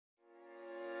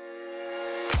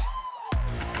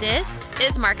This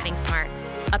is Marketing Smarts,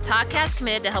 a podcast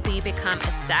committed to helping you become a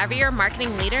savvier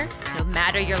marketing leader no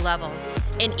matter your level.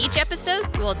 In each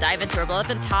episode, we will dive into a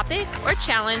relevant topic or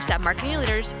challenge that marketing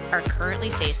leaders are currently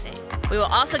facing. We will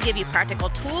also give you practical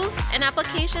tools and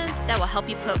applications that will help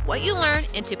you put what you learn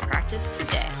into practice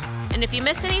today. And if you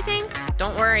missed anything,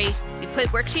 don't worry. We put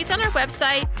worksheets on our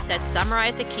website that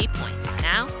summarize the key points.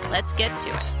 Now, let's get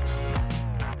to it.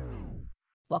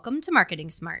 Welcome to Marketing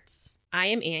Smarts. I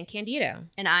am Ann Candido.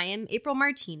 And I am April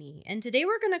Martini. And today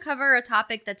we're going to cover a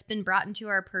topic that's been brought into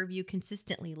our purview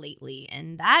consistently lately,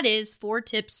 and that is 4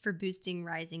 tips for boosting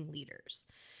rising leaders.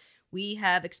 We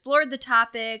have explored the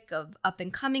topic of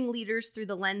up-and-coming leaders through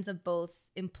the lens of both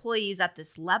employees at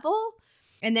this level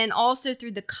and then also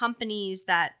through the companies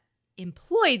that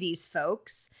employ these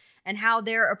folks and how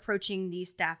they're approaching these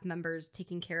staff members,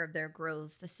 taking care of their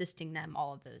growth, assisting them,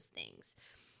 all of those things.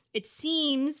 It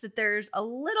seems that there's a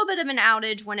little bit of an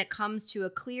outage when it comes to a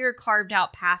clear carved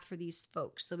out path for these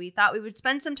folks. So we thought we would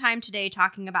spend some time today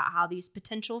talking about how these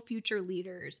potential future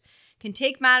leaders can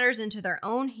take matters into their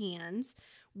own hands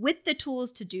with the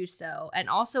tools to do so, and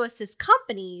also assist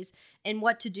companies in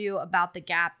what to do about the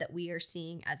gap that we are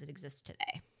seeing as it exists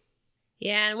today.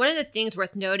 Yeah, and one of the things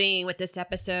worth noting with this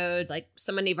episode, like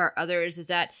so many of our others, is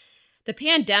that the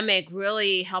pandemic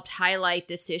really helped highlight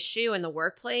this issue in the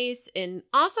workplace and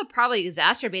also probably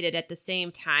exacerbated at the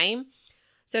same time.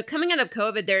 So coming out of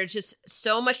COVID, there's just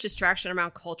so much distraction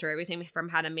around culture, everything from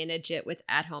how to manage it with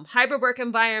at-home hybrid work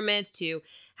environments to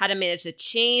how to manage the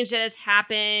change that has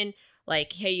happened.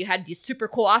 Like, hey, you had these super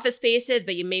cool office spaces,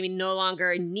 but you maybe no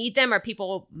longer need them, or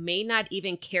people may not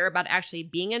even care about actually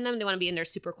being in them. They want to be in their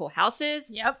super cool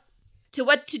houses. Yep. To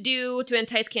what to do to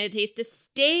entice candidates to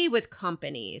stay with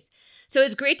companies. So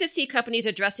it's great to see companies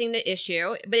addressing the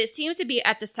issue, but it seems to be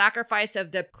at the sacrifice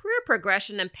of the career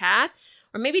progression and path,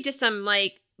 or maybe just some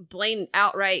like blatant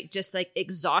outright just like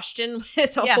exhaustion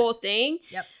with the whole thing.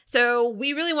 Yep. So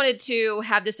we really wanted to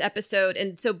have this episode,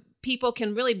 and so people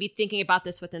can really be thinking about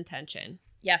this with intention.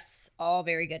 Yes, all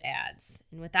very good ads.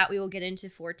 And with that, we will get into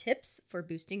 4 tips for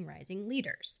boosting rising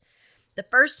leaders. The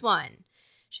first one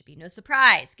should be no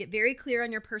surprise. Get very clear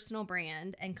on your personal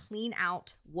brand and clean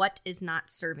out what is not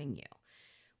serving you.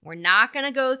 We're not going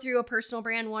to go through a personal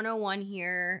brand 101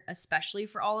 here, especially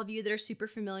for all of you that are super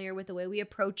familiar with the way we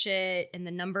approach it and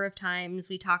the number of times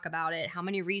we talk about it, how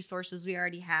many resources we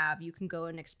already have. You can go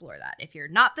and explore that. If you're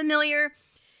not familiar,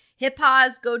 hit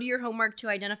pause, go do your homework to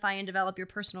identify and develop your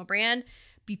personal brand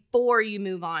before you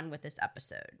move on with this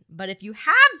episode. But if you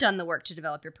have done the work to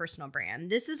develop your personal brand,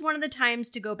 this is one of the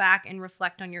times to go back and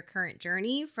reflect on your current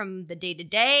journey from the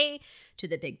day-to-day to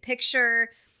the big picture,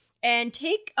 and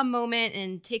take a moment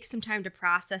and take some time to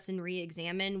process and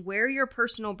re-examine where your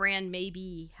personal brand may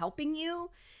be helping you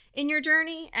in your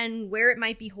journey and where it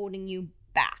might be holding you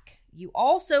back. You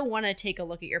also want to take a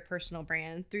look at your personal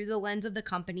brand through the lens of the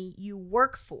company you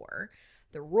work for,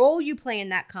 the role you play in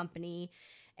that company,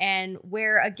 and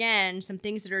where, again, some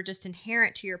things that are just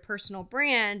inherent to your personal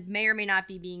brand may or may not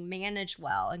be being managed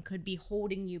well and could be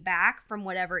holding you back from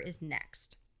whatever is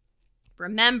next.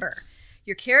 Remember,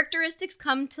 your characteristics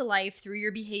come to life through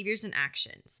your behaviors and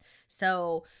actions.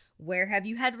 So, where have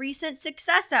you had recent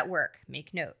success at work?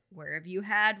 Make note. Where have you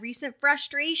had recent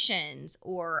frustrations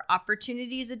or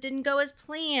opportunities that didn't go as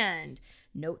planned?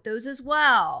 Note those as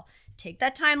well. Take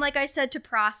that time, like I said, to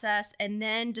process and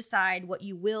then decide what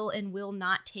you will and will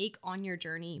not take on your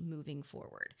journey moving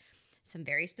forward. Some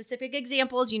very specific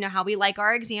examples. You know how we like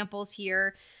our examples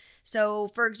here. So,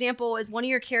 for example, is one of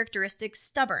your characteristics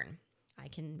stubborn? I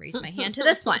can raise my hand to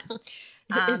this one.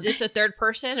 Is this a third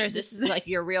person, or is this like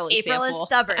your real example? April is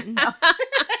stubborn. No.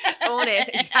 Own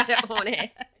it. You gotta own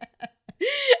it.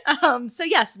 So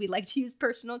yes, we like to use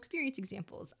personal experience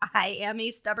examples. I am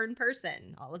a stubborn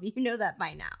person. All of you know that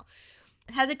by now.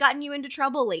 Has it gotten you into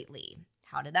trouble lately?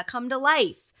 How did that come to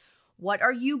life? What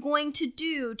are you going to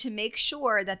do to make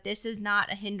sure that this is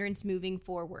not a hindrance moving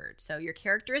forward? So your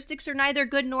characteristics are neither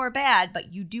good nor bad,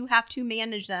 but you do have to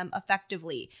manage them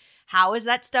effectively. How is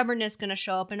that stubbornness going to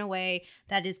show up in a way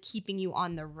that is keeping you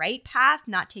on the right path,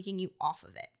 not taking you off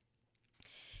of it?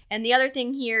 And the other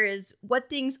thing here is what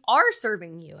things are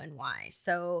serving you and why.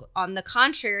 So on the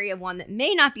contrary of one that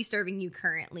may not be serving you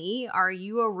currently, are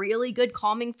you a really good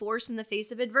calming force in the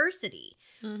face of adversity?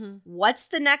 Mm-hmm. What's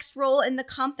the next role in the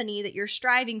company that you're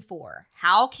striving for?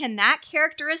 How can that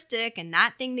characteristic and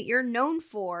that thing that you're known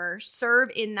for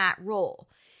serve in that role?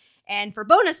 And for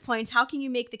bonus points, how can you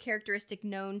make the characteristic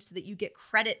known so that you get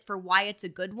credit for why it's a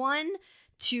good one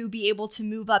to be able to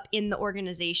move up in the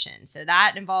organization? So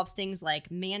that involves things like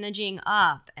managing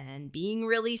up and being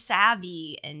really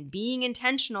savvy and being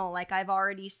intentional, like I've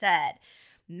already said.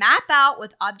 Map out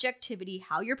with objectivity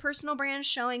how your personal brand is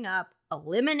showing up,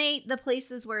 eliminate the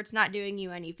places where it's not doing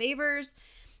you any favors,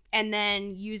 and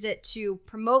then use it to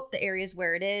promote the areas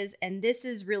where it is. And this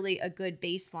is really a good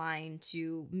baseline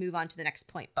to move on to the next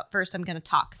point. But first, I'm going to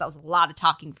talk because that was a lot of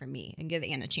talking from me, and give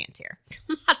Anne a chance here.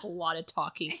 Not a lot of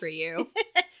talking for you.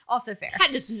 Also fair.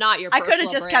 That is not your I personal could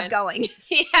have just brand. kept going.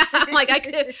 Yeah, I'm like, I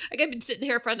could have been sitting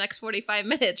here for the next 45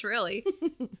 minutes, really.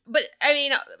 But I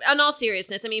mean, in all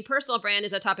seriousness, I mean, personal brand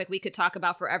is a topic we could talk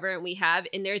about forever, and we have,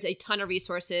 and there's a ton of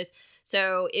resources.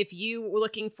 So if you were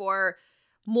looking for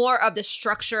more of the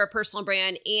structure of personal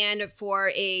brand and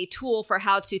for a tool for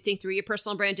how to think through your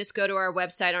personal brand, just go to our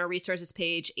website on our resources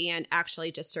page and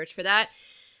actually just search for that.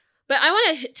 But I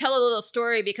want to tell a little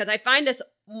story because I find this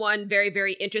one very,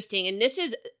 very interesting. And this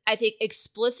is, I think,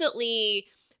 explicitly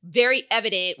very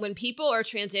evident when people are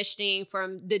transitioning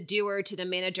from the doer to the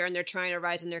manager and they're trying to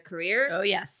rise in their career. Oh,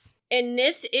 yes. And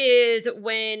this is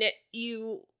when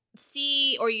you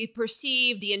see or you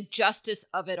perceive the injustice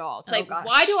of it all. It's gosh.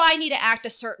 Why do I need to act a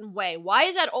certain way? Why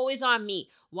is that always on me?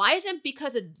 Why isn't it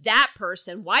because of that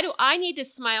person? Why do I need to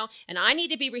smile and I need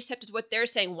to be receptive to what they're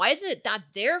saying? Why isn't it not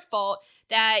their fault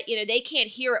that, they can't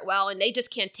hear it well and they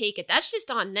just can't take it? That's just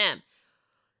on them.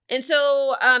 And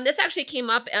so this actually came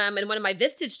up in one of my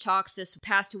Vistage talks this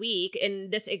past week, and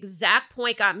this exact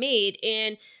point got made.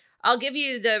 And I'll give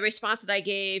you the response that I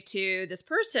gave to this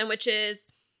person, which is,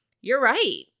 you're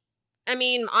right. I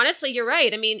mean, honestly, you're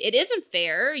right. I mean, it isn't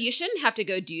fair. You shouldn't have to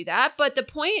go do that. But the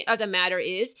point of the matter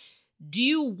is, do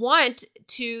you want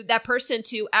that person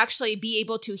to actually be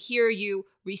able to hear you,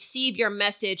 receive your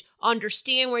message,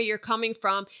 understand where you're coming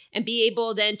from, and be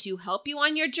able then to help you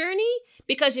on your journey?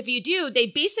 Because if you do, they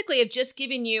basically have just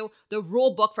given you the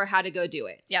rule book for how to go do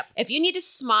it. Yep. If you need to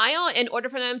smile in order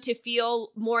for them to feel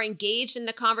more engaged in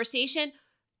the conversation,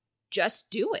 just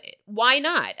do it. Why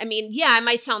not? I mean, yeah, it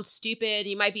might sound stupid.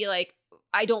 You might be like,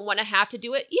 I don't want to have to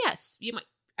do it. Yes, you might.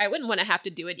 I wouldn't want to have to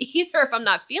do it either if I'm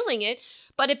not feeling it.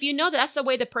 But if you know that's the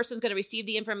way the person's going to receive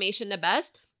the information the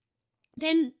best,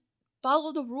 then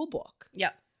follow the rule book.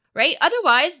 Yep. Right?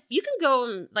 Otherwise, you can go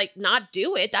and not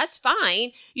do it. That's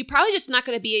fine. You're probably just not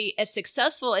going to be as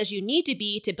successful as you need to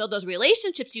be to build those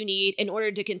relationships you need in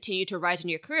order to continue to rise in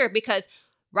your career, because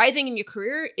rising in your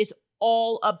career is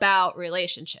all about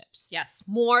relationships. Yes.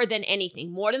 More than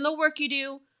anything, more than the work you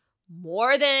do,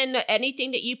 more than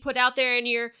anything that you put out there in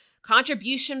your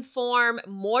contribution form,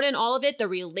 more than all of it, the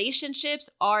relationships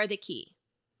are the key.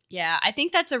 Yeah, I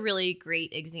think that's a really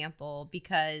great example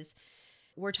because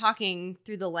we're talking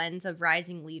through the lens of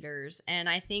rising leaders. And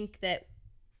I think that,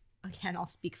 again, I'll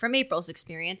speak from April's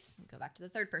experience. I'll go back to the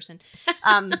third person.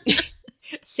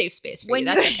 Safe space for you.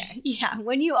 That's okay. Yeah.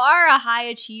 When you are a high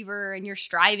achiever and you're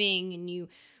striving and you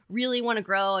really want to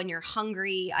grow and you're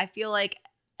hungry, I feel like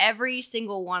every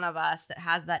single one of us that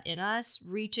has that in us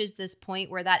reaches this point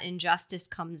where that injustice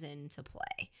comes into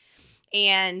play.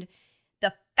 And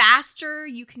the faster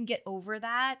you can get over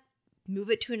that,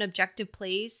 move it to an objective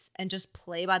place and just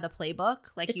play by the playbook,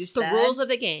 like you said. It's the rules of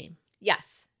the game.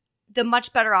 Yes. The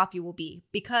much better off you will be.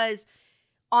 Because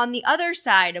on the other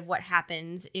side of what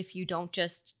happens if you don't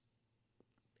just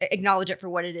acknowledge it for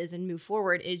what it is and move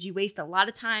forward is you waste a lot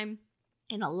of time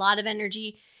and a lot of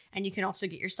energy. And you can also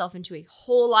get yourself into a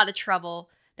whole lot of trouble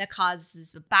that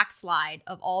causes a backslide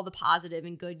of all the positive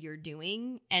and good you're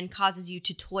doing and causes you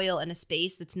to toil in a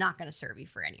space that's not going to serve you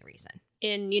for any reason.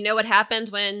 And you know what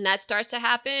happens when that starts to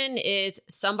happen is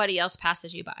somebody else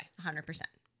passes you by. 100%.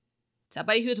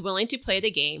 Somebody who's willing to play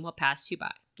the game will pass you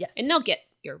by. Yes. And they'll get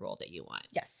your role that you want.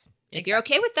 Yes. If you're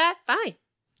okay with that, fine.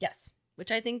 Yes.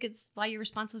 Which I think is why your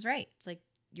response was right. It's like,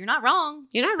 you're not wrong.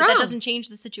 You're not but wrong. That doesn't change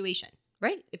the situation.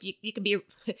 Right. If you could be,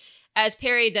 as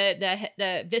Perry, the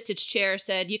Vistage chair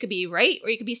said, you could be right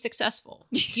or you could be successful.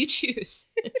 You choose.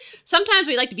 Sometimes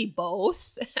we like to be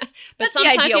both, but That's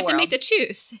sometimes you have to world. make the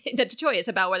choice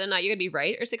about whether or not you're going to be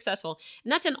right or successful.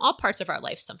 And that's in all parts of our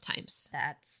life sometimes.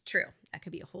 That's true. That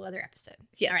could be a whole other episode.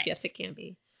 Yes, All right. yes, it can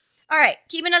be. All right.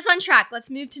 Keeping us on track.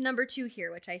 Let's move to number 2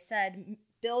 here, which I said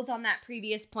builds on that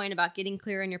previous point about getting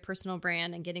clear on your personal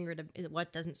brand and getting rid of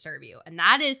what doesn't serve you. And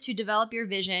that is to develop your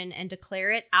vision and declare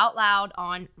it out loud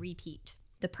on repeat.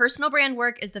 The personal brand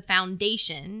work is the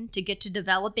foundation to get to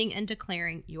developing and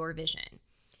declaring your vision.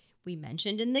 We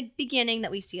mentioned in the beginning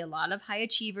that we see a lot of high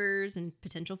achievers and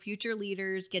potential future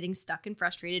leaders getting stuck and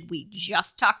frustrated. We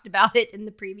just talked about it in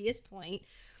the previous point.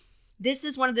 This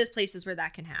is one of those places where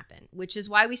that can happen, which is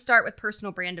why we start with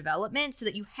personal brand development so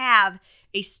that you have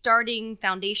a starting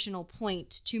foundational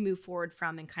point to move forward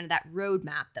from and kind of that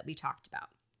roadmap that we talked about.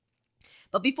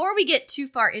 But before we get too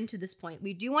far into this point,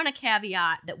 we do want to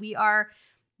caveat that we are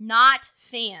not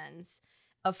fans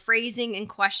of phrasing and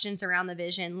questions around the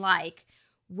vision, like,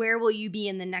 where will you be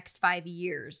in the next 5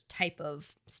 years type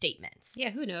of statements.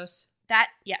 Yeah, who knows?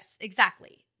 Yes,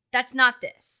 exactly. That's not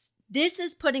this. This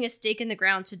is putting a stake in the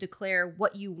ground to declare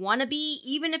what you want to be,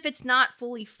 even if it's not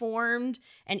fully formed,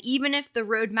 and even if the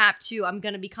roadmap to I'm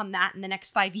going to become that in the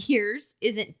next 5 years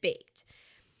isn't baked.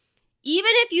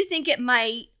 Even if you think it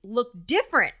might look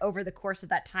different over the course of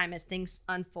that time as things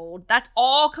unfold, that's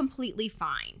all completely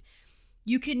fine.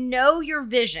 You can know your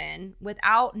vision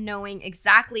without knowing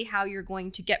exactly how you're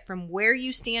going to get from where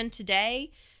you stand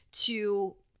today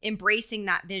to embracing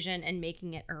that vision and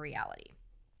making it a reality.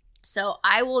 So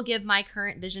I will give my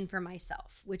current vision for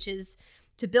myself, which is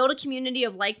to build a community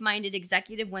of like-minded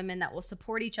executive women that will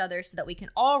support each other so that we can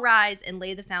all rise and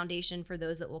lay the foundation for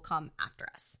those that will come after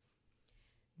us.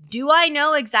 Do I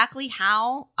know exactly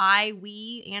how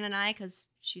Ann and I, because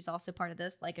she's also part of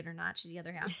this, like it or not, she's the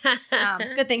other half.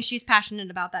 Good thing she's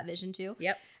passionate about that vision too.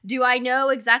 Yep. Do I know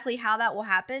exactly how that will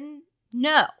happen?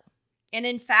 No. And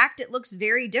in fact, it looks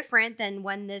very different than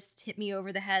when this hit me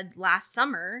over the head last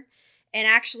summer. And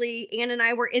actually, Ann and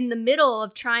I were in the middle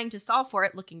of trying to solve for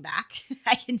it. Looking back,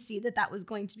 I can see that was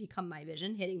going to become my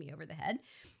vision, hitting me over the head.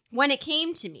 When it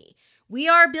came to me, we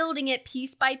are building it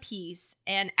piece by piece.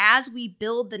 And as we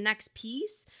build the next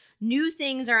piece, new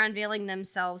things are unveiling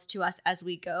themselves to us as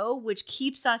we go, which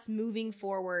keeps us moving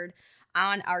forward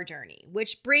on our journey,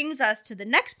 which brings us to the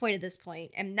next point of this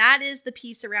point. And that is the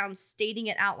piece around stating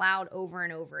it out loud over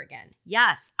and over again.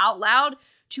 Yes, out loud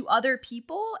to other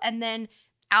people, and then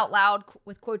out loud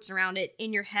with quotes around it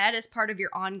in your head as part of your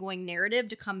ongoing narrative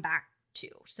to come back to.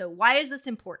 So why is this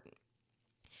important?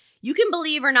 You can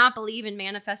believe or not believe in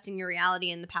manifesting your reality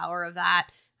and the power of that.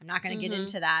 I'm not going to get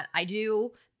into that. I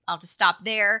do. I'll just stop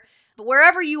there. But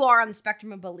wherever you are on the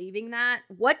spectrum of believing that,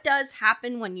 what does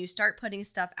happen when you start putting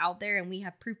stuff out there, and we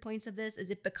have proof points of this,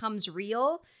 is it becomes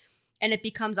real and it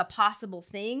becomes a possible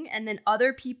thing, and then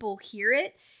other people hear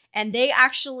it and they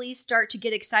actually start to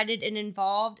get excited and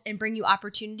involved and bring you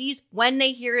opportunities when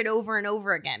they hear it over and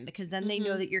over again, because then they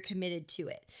know that you're committed to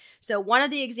it. So one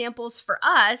of the examples for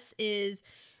us is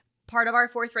part of our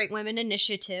Forthright Women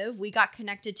initiative. We got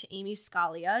connected to Amy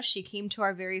Scalia. She came to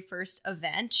our very first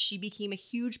event. She became a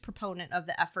huge proponent of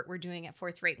the effort we're doing at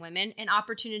Forthright Women. An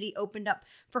opportunity opened up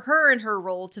for her and her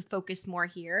role to focus more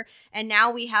here. And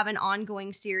now we have an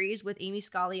ongoing series with Amy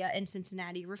Scalia and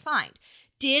Cincinnati Refined.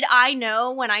 Did I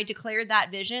know when I declared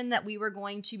that vision that we were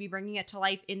going to be bringing it to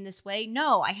life in this way?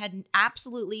 No, I had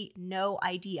absolutely no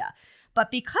idea.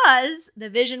 But because the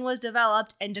vision was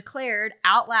developed and declared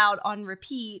out loud on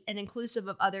repeat and inclusive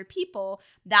of other people,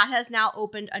 that has now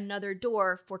opened another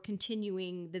door for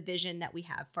continuing the vision that we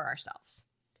have for ourselves.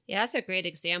 Yeah, that's a great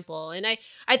example. And I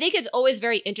think it's always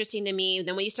very interesting to me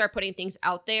then when you start putting things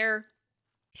out there,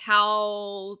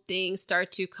 how things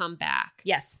start to come back.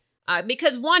 Yes.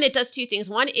 Because one, it does two things.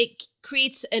 One, it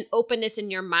creates an openness in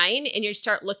your mind and you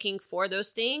start looking for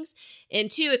those things.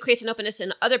 And two, it creates an openness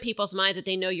in other people's minds that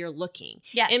they know you're looking.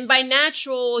 Yes. And by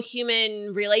natural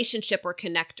human relationship, we're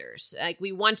connectors. Like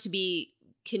we want to be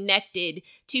connected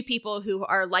to people who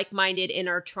are like-minded and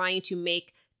are trying to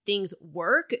make things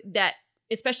work, that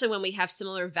especially when we have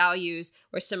similar values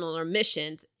or similar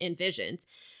missions and visions.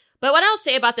 But what I'll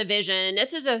say about the vision, and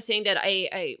this is a thing that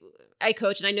I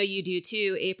coach, and I know you do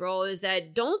too, April, is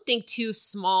that don't think too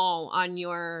small on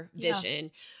your vision,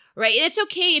 right? And it's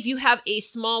okay if you have a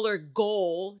smaller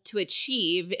goal to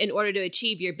achieve in order to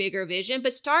achieve your bigger vision,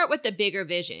 but start with the bigger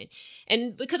vision.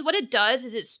 And because what it does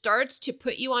is it starts to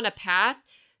put you on a path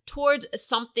towards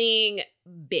something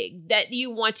big that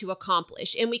you want to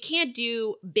accomplish. And we can't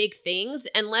do big things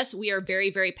unless we are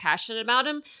very, very passionate about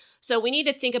them. So we need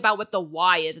to think about what the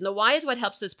why is. And the why is what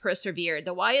helps us persevere.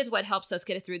 The why is what helps us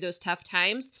get through those tough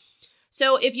times.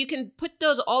 So if you can put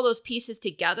all those pieces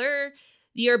together,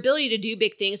 your ability to do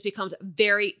big things becomes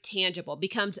very tangible,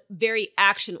 becomes very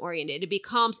action oriented. It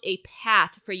becomes a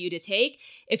path for you to take.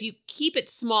 If you keep it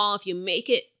small, if you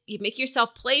make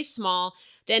yourself play small,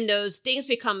 then those things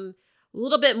become a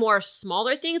little bit more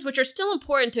smaller things, which are still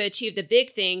important to achieve the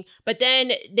big thing, but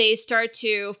then they start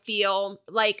to feel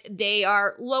like they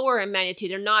are lower in magnitude.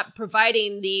 They're not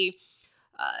providing the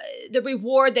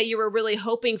reward that you were really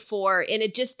hoping for, and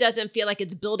it just doesn't feel like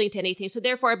it's building to anything. So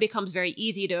therefore, it becomes very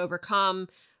easy to overcome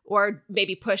or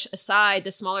maybe push aside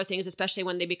the smaller things, especially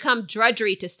when they become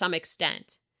drudgery to some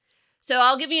extent. So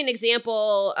I'll give you an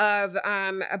example of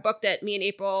a book that me and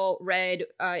April read.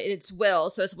 It's Will.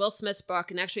 So it's Will Smith's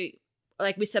book. And actually,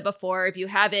 like we said before, if you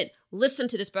haven't listened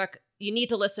to this book, you need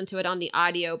to listen to it on the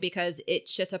audio because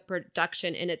it's just a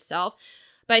production in itself.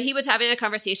 But he was having a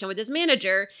conversation with his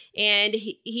manager, and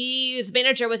his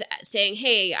manager was saying,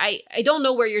 hey, I don't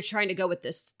know where you're trying to go with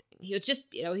this. He was just,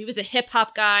 he was a hip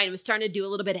hop guy and was starting to do a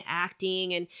little bit of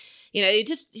acting. And,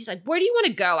 he's like, where do you want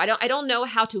to go? I don't know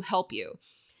how to help you.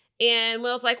 And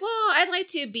Will's like, well, I'd like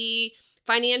to be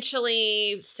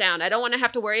financially sound. I don't want to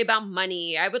have to worry about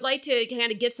money. I would like to kind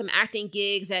of get some acting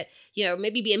gigs that,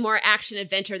 maybe be more action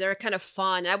adventure. They're kind of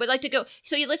fun. I would like to go.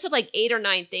 So he listed like 8 or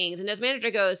 9 things. And his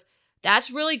manager goes,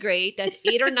 that's really great. That's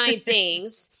 8 or 9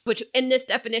 things, which in this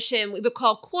definition, we would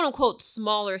call quote unquote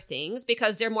smaller things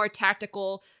because they're more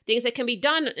tactical things that can be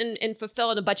done and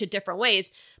fulfilled in a bunch of different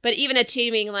ways. But even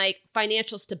achieving like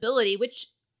financial stability, which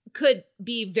could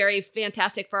be very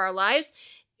fantastic for our lives,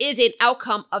 is an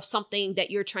outcome of something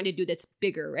that you're trying to do that's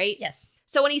bigger, right? Yes.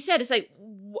 So when he said, it's like,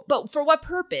 but for what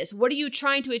purpose? What are you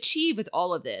trying to achieve with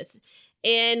all of this?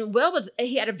 And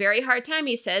he had a very hard time,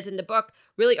 he says in the book,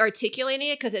 really articulating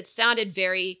it because it sounded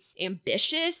very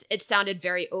ambitious. It sounded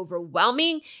very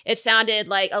overwhelming. It sounded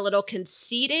like a little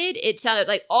conceited. It sounded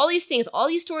like all these things, all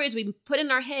these stories we put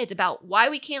in our heads about why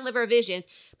we can't live our visions.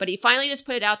 But he finally just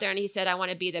put it out there and he said, I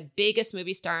want to be the biggest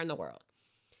movie star in the world.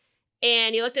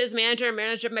 And he looked at his manager and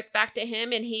manager back to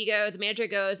him and the manager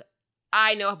goes,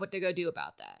 I know what to go do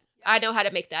about that. I know how to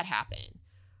make that happen.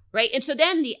 Right. And so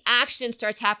then the action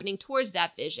starts happening towards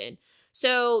that vision.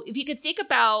 So if you could think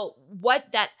about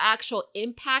what that actual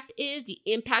impact is, the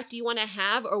impact you want to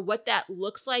have, or what that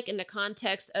looks like in the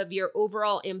context of your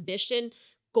overall ambition,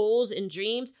 goals, and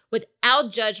dreams,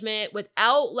 without judgment,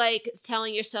 without like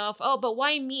telling yourself, oh, but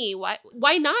why me? Why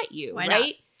not you? Why right?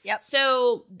 Not? Yep.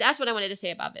 So that's what I wanted to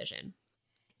say about vision.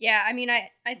 Yeah. I mean,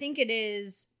 I think it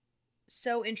is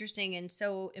so interesting and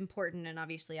so important. And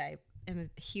obviously I'm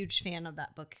a huge fan of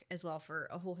that book as well for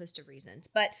a whole host of reasons.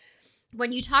 But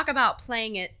when you talk about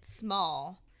playing it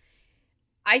small,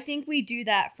 I think we do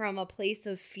that from a place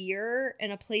of fear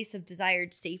and a place of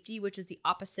desired safety, which is the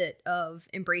opposite of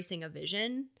embracing a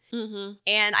vision. Mm-hmm.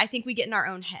 And I think we get in our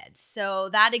own heads. So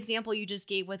that example you just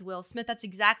gave with Will Smith, that's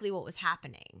exactly what was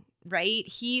happening, right?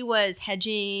 He was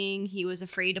hedging. He was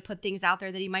afraid to put things out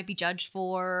there that he might be judged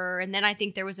for. And then I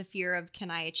think there was a fear of,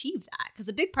 can I achieve that? Because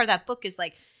a big part of that book is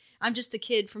like, I'm just a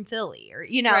kid from Philly, or,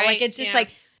 right, like it's just like,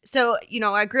 so,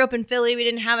 I grew up in Philly. We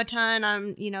didn't have a ton.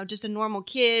 I'm, just a normal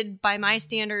kid by my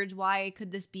standards. Why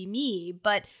could this be me?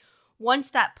 But once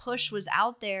that push was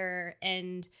out there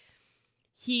and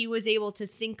he was able to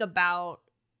think about,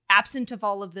 absent of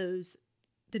all of the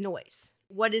noise,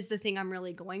 what is the thing I'm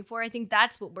really going for? I think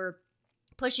that's what we're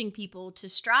pushing people to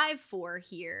strive for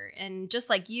here. And just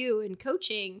like you in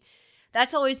coaching,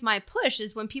 that's always my push,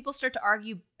 is when people start to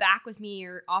argue back with me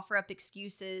or offer up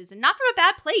excuses, and not from a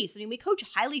bad place. I mean, we coach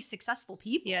highly successful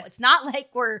people. Yes. It's not like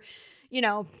we're,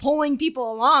 pulling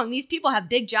people along. These people have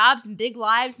big jobs and big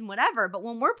lives and whatever. But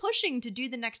when we're pushing to do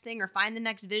the next thing or find the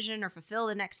next vision or fulfill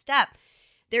the next step,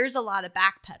 there's a lot of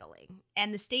backpedaling.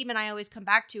 And the statement I always come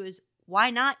back to is, why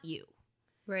not you?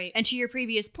 Right. And to your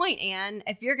previous point, Anne,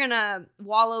 if you're going to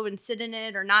wallow and sit in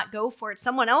it or not go for it,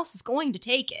 someone else is going to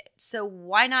take it. So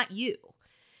why not you?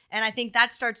 And I think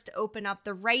that starts to open up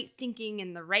the right thinking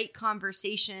and the right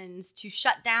conversations to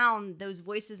shut down those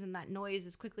voices and that noise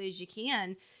as quickly as you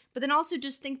can. But then also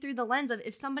just think through the lens of,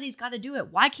 if somebody's got to do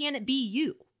it, why can't it be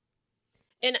you?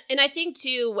 And I think,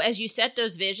 too, as you set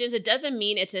those visions, it doesn't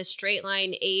mean it's a straight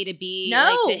line A to B,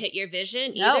 No. like to hit your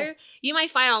vision either. You might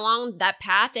find along that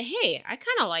path that, hey, I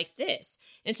kind of like this.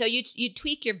 And so you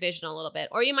tweak your vision a little bit.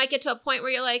 Or you might get to a point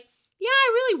where you're like, yeah,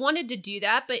 I really wanted to do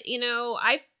that, but,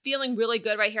 I'm feeling really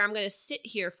good right here. I'm going to sit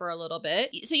here for a little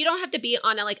bit. So you don't have to be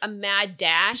on a mad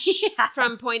dash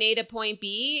from point A to point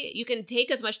B. You can take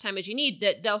as much time as you need.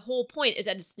 The whole point is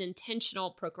that it's an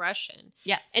intentional progression.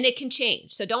 Yes. And it can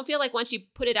change. So don't feel like once you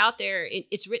put it out there,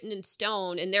 it's written in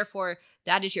stone, and therefore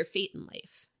that is your fate in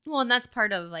life. Well, and that's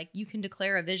part of, you can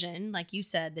declare a vision, like you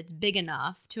said, that's big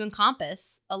enough to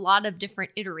encompass a lot of different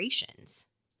iterations.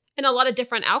 And a lot of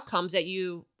different outcomes that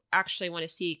you actually want to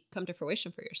see come to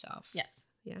fruition for yourself. Yes.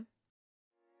 Yeah.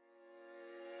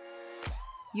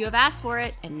 You have asked for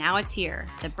it, and now it's here.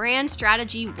 The Brand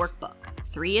Strategy Workbook.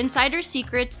 3 insider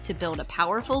secrets to build a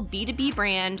powerful B2B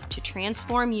brand to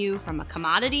transform you from a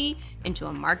commodity into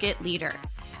a market leader.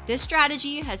 This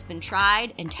strategy has been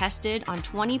tried and tested on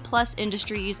 20-plus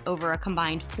industries over a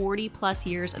combined 40-plus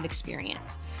years of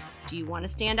experience. Do you want to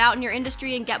stand out in your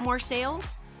industry and get more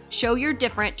sales? Show you're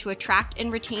different to attract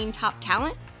and retain top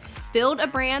talent? Build a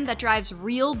brand that drives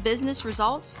real business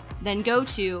results? Then go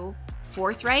to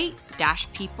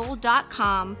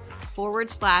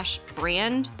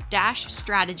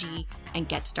forthright-people.com/brand-strategy and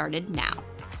get started now.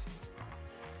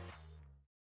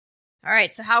 All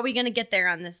right, so how are we going to get there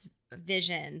on this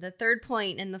vision, the third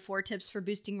point in the 4 tips for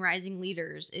boosting rising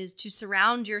leaders is to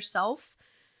surround yourself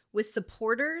with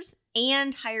supporters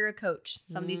and hire a coach.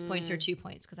 Some of these points are 2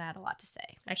 points because I had a lot to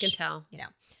say. I can tell.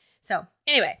 So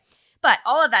anyway, but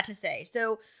all of that to say,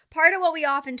 so part of what we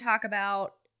often talk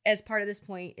about as part of this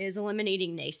point is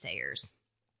eliminating naysayers.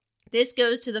 This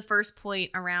goes to the first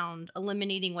point around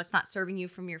eliminating what's not serving you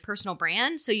from your personal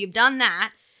brand. So you've done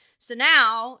that. So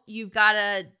now you've got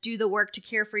to do the work to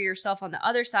care for yourself on the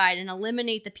other side and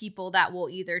eliminate the people that will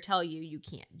either tell you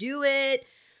can't do it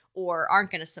or aren't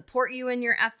going to support you in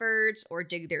your efforts or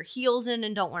dig their heels in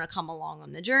and don't want to come along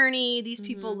on the journey. These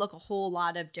people look a whole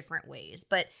lot of different ways.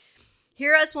 But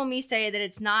hear us when we say that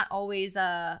it's not always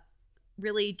a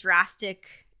really drastic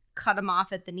cut them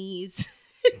off at the knees.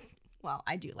 Well,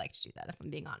 I do like to do that if I'm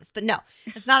being honest, but no,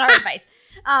 it's not our advice.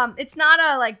 It's not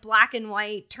a like black and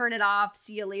white, turn it off,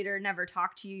 see you later, never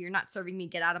talk to you, you're not serving me,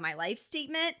 get out of my life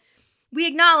statement. We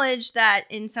acknowledge that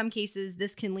in some cases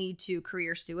this can lead to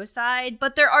career suicide,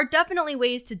 but there are definitely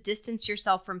ways to distance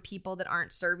yourself from people that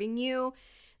aren't serving you.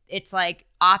 It's like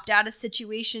opt out of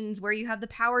situations where you have the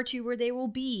power to where they will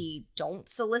be. Don't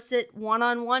solicit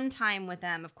one-on-one time with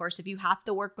them. Of course, if you have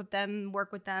to work with them,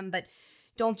 but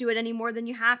don't do it any more than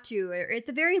you have to. Or at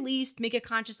the very least, make a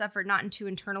conscious effort not to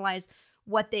internalize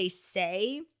what they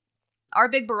say. Our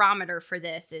big barometer for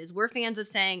this is we're fans of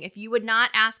saying if you would not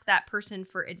ask that person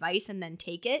for advice and then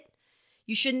take it,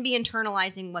 you shouldn't be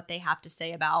internalizing what they have to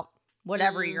say about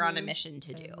whatever you're on a mission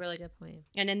to do. Really good point.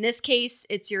 And in this case,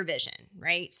 it's your vision,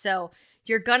 right? So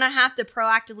you're going to have to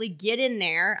proactively get in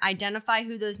there, identify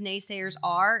who those naysayers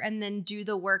are, and then do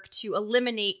the work to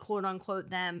eliminate, quote unquote,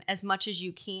 them as much as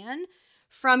you can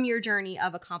from your journey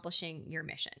of accomplishing your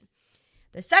mission.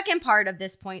 The second part of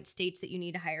this point states that you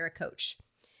need to hire a coach.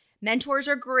 Mentors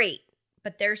are great,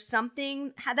 but there's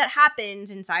something that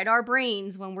happens inside our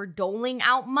brains when we're doling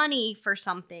out money for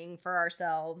something for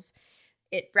ourselves.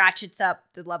 It ratchets up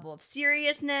the level of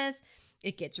seriousness.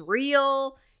 It gets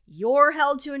real. You're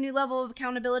held to a new level of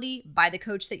accountability by the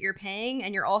coach that you're paying,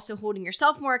 and you're also holding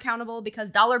yourself more accountable because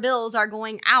dollar bills are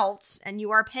going out and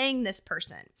you are paying this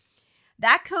person.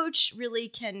 That coach really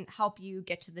can help you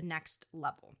get to the next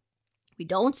level. We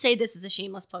don't say this is a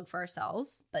shameless plug for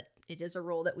ourselves, but it is a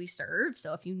role that we serve.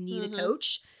 So if you need a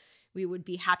coach, we would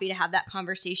be happy to have that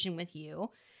conversation with you.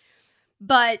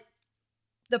 But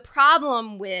the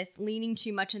problem with leaning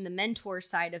too much in the mentor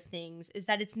side of things is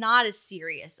that it's not as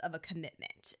serious of a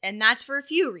commitment. And that's for a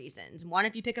few reasons. One,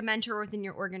 if you pick a mentor within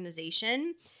your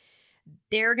organization,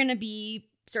 they're going to be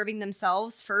serving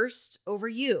themselves first over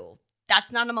you.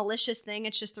 That's not a malicious thing.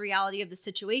 It's just the reality of the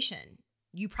situation.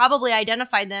 You probably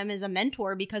identified them as a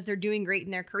mentor because they're doing great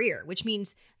in their career, which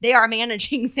means they are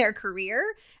managing their career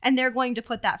and they're going to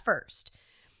put that first.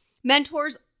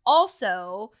 Mentors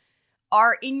also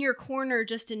are in your corner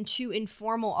just in too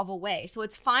informal of a way. So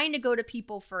it's fine to go to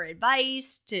people for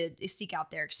advice, to seek out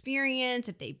their experience,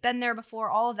 if they've been there before,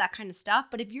 all of that kind of stuff.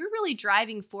 But if you're really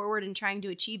driving forward and trying to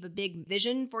achieve a big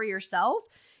vision for yourself,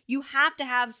 you have to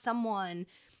have someone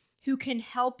who can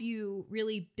help you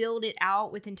really build it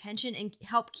out with intention and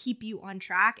help keep you on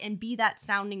track and be that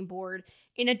sounding board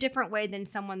in a different way than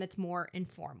someone that's more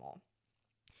informal.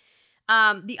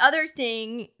 The other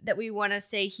thing that we want to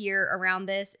say here around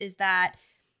this is that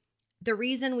the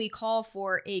reason we call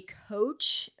for a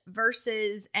coach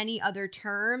versus any other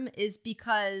term is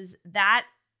because that,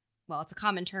 well, it's a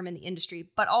common term in the industry,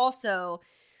 but also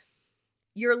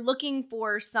you're looking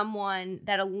for someone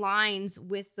that aligns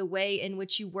with the way in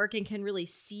which you work and can really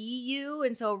see you.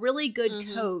 And so a really good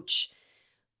coach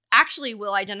actually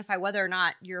will identify whether or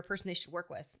not you're a person they should work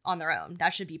with on their own.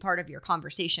 That should be part of your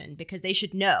conversation because they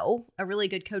should know. A really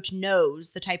good coach knows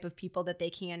the type of people that they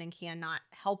can and cannot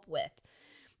help with.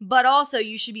 But also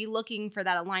you should be looking for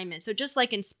that alignment. So just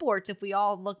like in sports, if we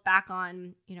all look back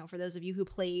on, for those of you who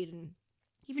played, and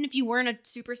even if you weren't a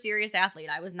super serious athlete,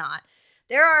 I was not,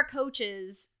 there are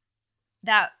coaches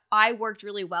that I worked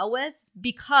really well with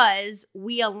because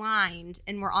we aligned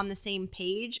and were on the same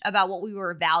page about what we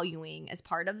were valuing as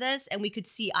part of this, and we could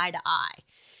see eye to eye.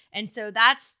 And so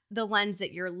that's the lens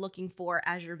that you're looking for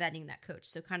as you're vetting that coach.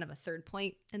 So kind of a third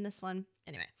point in this one.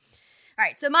 Anyway. All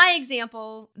right. So my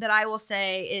example that I will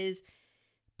say is,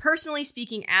 personally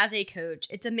speaking, as a coach,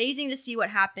 it's amazing to see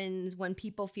what happens when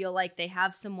people feel like they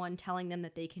have someone telling them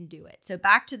that they can do it. So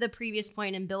back to the previous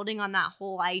point and building on that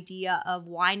whole idea of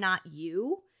why not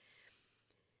you,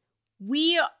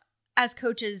 we as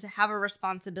coaches have a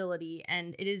responsibility,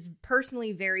 and it is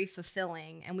personally very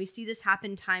fulfilling. And we see this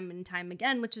happen time and time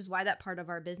again, which is why that part of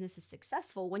our business is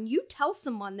successful. When you tell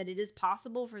someone that it is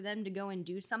possible for them to go and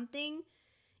do something,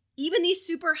 even these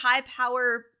super high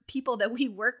power people that we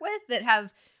work with that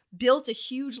have built a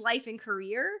huge life and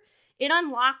career, it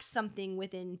unlocks something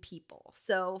within people.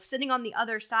 So sitting on the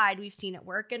other side, we've seen it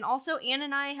work. And also Anne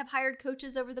and I have hired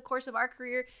coaches over the course of our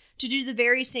career to do the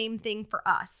very same thing for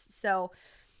us. So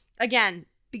again,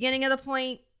 beginning of the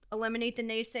point, eliminate the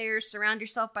naysayers, surround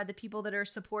yourself by the people that are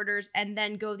supporters, and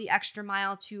then go the extra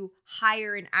mile to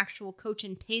hire an actual coach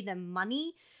and pay them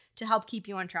money to help keep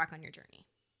you on track on your journey.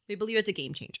 We believe it's a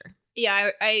game changer. Yeah,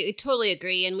 I totally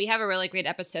agree. And we have a really great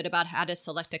episode about how to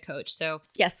select a coach. So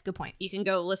yes, good point. You can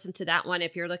go listen to that one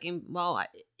if you're looking, well,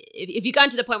 if you've gotten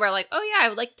to the point where like, oh yeah, I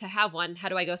would like to have one. How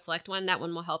do I go select one? That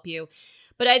one will help you.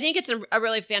 But I think it's a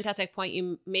really fantastic point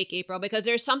you make, April, because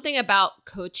there's something about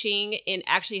coaching and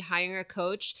actually hiring a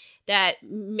coach that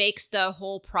makes the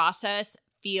whole process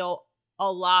feel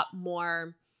a lot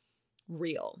more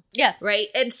real. Yes. Right?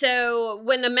 And so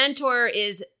when the mentor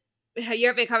is,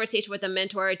 you're having a conversation with a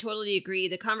mentor, I totally agree.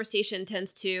 The conversation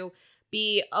tends to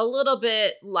be a little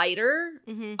bit lighter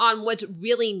on what's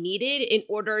really needed in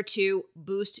order to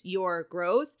boost your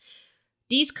growth.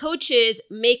 These coaches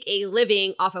make a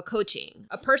living off of coaching.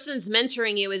 A person's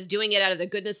mentoring you is doing it out of the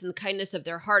goodness and kindness of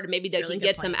their heart. Maybe they can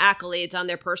get some accolades on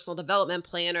their personal development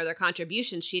plan or their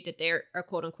contribution sheet that they're a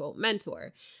quote unquote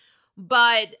mentor.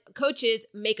 But coaches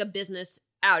make a business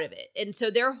out of it. And so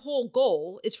their whole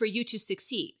goal is for you to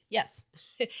succeed. Yes.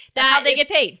 That's how they get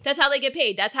paid. That's how they get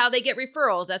paid. That's how they get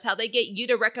referrals. That's how they get you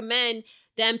to recommend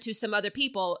them to some other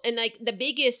people. And like the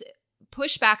biggest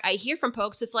pushback I hear from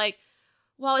folks is like,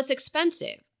 well, it's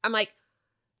expensive. I'm like,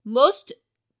 most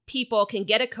people can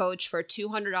get a coach for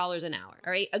 $200 an hour,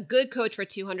 all right? A good coach for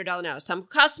 $200 an hour. Some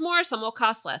cost more, some will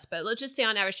cost less, but let's just say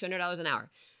on average $200 an hour.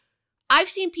 I've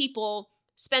seen people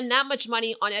spend that much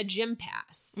money on a gym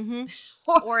pass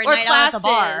or a night out at the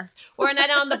bar or a night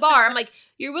out on the bar. I'm like,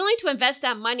 you're willing to invest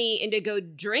that money and to go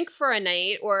drink for a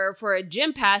night or for a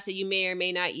gym pass that you may or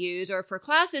may not use or for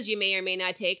classes you may or may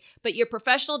not take, but your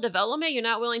professional development, you're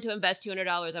not willing to invest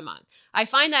 $200 a month. I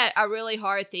find that a really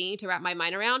hard thing to wrap my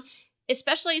mind around,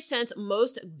 especially since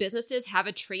most businesses have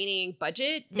a training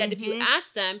budget that if you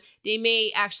ask them, they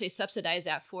may actually subsidize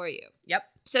that for you. Yep.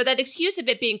 So that excuse of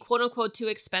it being quote unquote too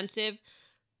expensive,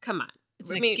 come on.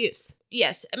 It's an excuse.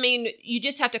 Yes. I mean, you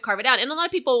just have to carve it out. And a lot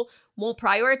of people won't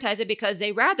prioritize it because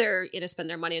they rather,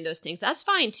 spend their money on those things. That's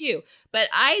fine too. But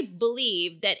I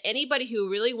believe that anybody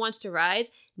who really wants to rise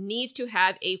needs to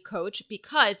have a coach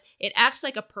because it acts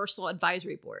like a personal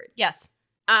advisory board. Yes.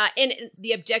 And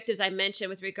the objectives I mentioned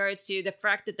with regards to the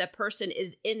fact that the person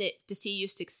is in it to see you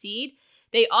succeed,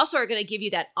 they also are going to give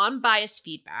you that unbiased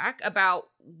feedback about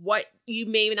what you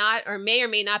may or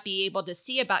may not be able to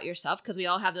see about yourself because we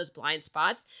all have those blind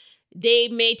spots. They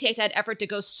may take that effort to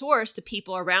go source the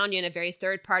people around you in a very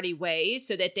third-party way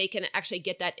so that they can actually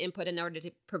get that input in order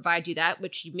to provide you that,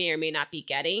 which you may or may not be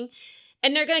getting.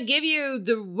 And they're going to give you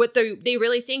what they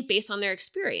really think based on their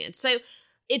experience. So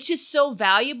it's just so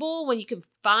valuable when you can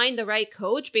find the right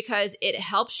coach because it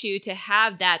helps you to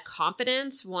have that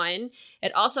confidence, one.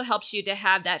 It also helps you to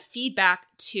have that feedback,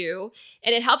 two.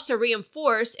 And it helps to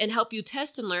reinforce and help you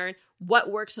test and learn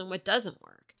what works and what doesn't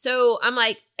work. So I'm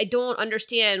like, I don't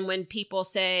understand when people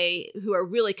say who are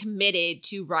really committed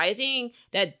to rising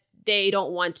that they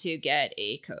don't want to get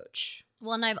a coach.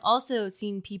 Well, and I've also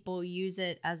seen people use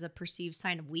it as a perceived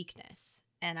sign of weakness.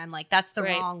 And I'm like, that's the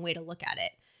wrong way to look at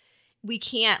it. We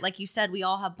can't, like you said, we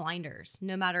all have blinders.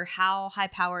 No matter how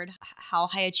high-powered, how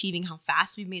high-achieving, how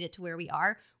fast we've made it to where we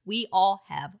are, we all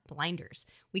have blinders.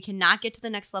 We cannot get to the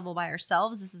next level by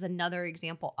ourselves. This is another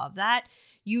example of that.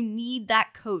 You need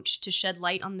that coach to shed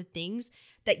light on the things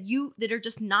that are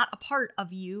just not a part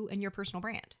of you and your personal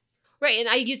brand. Right, and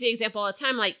I use the example all the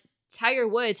time, like Tiger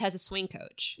Woods has a swing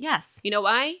coach. Yes. You know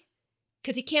why?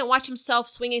 Because he can't watch himself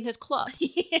swinging his club.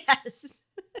 Yes.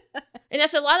 And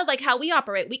that's a lot of like how we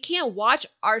operate. We can't watch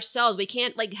ourselves. We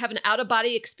can't like have an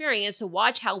out-of-body experience to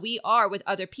watch how we are with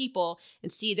other people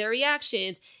and see their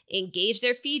reactions, engage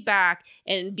their feedback,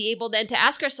 and be able then to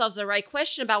ask ourselves the right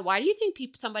question about why do you think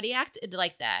somebody acted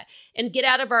like that? And get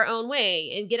out of our own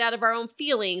way and get out of our own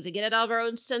feelings and get out of our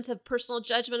own sense of personal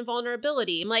judgment and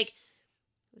vulnerability. I'm like,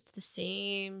 it's the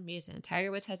same reason.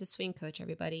 Tiger Woods has a swing coach,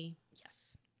 everybody.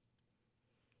 Yes.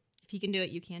 If he can do it,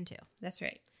 you can too. That's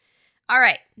right. All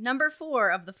right, number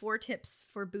 4 of the 4 tips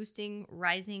for boosting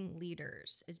rising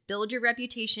leaders is build your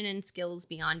reputation and skills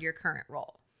beyond your current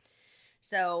role.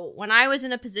 So when I was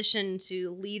in a position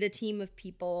to lead a team of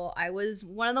people, I was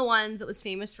one of the ones that was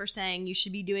famous for saying you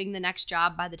should be doing the next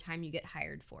job by the time you get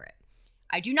hired for it.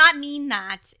 I do not mean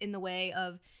that in the way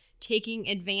of taking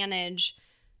advantage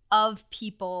of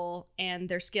people and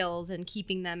their skills and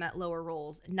keeping them at lower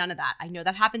roles. None of that. I know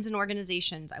that happens in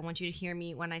organizations. I want you to hear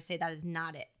me when I say that is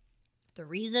not it. The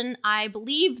reason I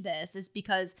believe this is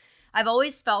because I've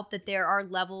always felt that there are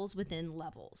levels within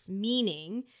levels,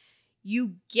 meaning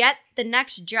you get the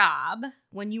next job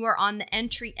when you are on the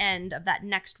entry end of that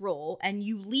next role, and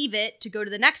you leave it to go to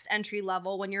the next entry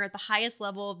level when you're at the highest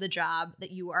level of the job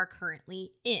that you are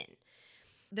currently in.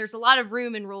 There's a lot of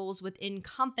room and roles within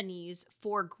companies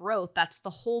for growth. That's the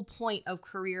whole point of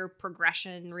career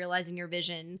progression, realizing your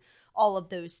vision, all of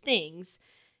those things.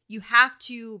 You have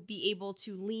to be able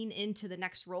to lean into the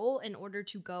next role in order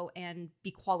to go and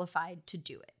be qualified to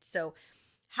do it. So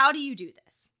how do you do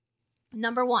this?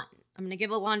 Number one, I'm going to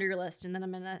give a laundry list and then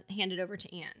I'm going to hand it over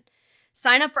to Anne.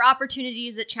 Sign up for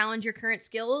opportunities that challenge your current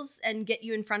skills and get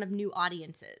you in front of new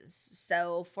audiences.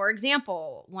 So, for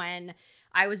example, when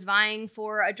I was vying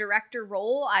for a director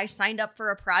role, I signed up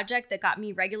for a project that got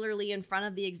me regularly in front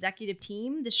of the executive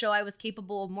team to show I was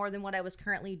capable of more than what I was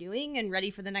currently doing and ready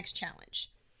for the next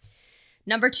challenge.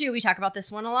 Number two, we talk about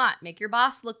this one a lot. Make your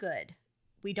boss look good.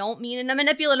 We don't mean in a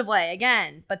manipulative way,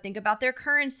 again, but think about their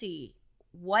currency.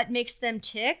 What makes them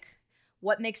tick?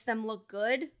 What makes them look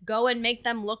good? Go and make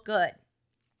them look good.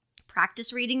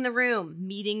 Practice reading the room.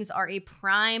 Meetings are a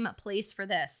prime place for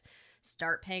this.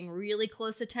 Start paying really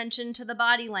close attention to the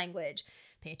body language.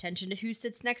 Pay attention to who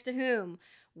sits next to whom.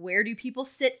 Where do people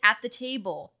sit at the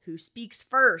table? Who speaks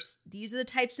first? These are the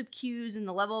types of cues and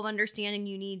the level of understanding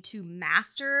you need to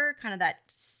master kind of that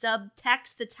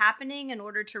subtext that's happening in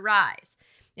order to rise.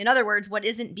 In other words, what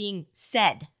isn't being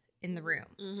said in the room.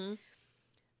 Mm-hmm.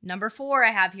 Number 4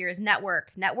 I have here is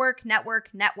network. Network, network,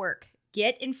 network.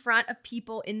 Get in front of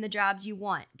people in the jobs you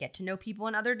want. Get to know people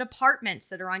in other departments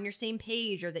that are on your same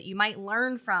page or that you might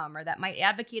learn from or that might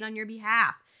advocate on your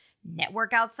behalf.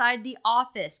 Network outside the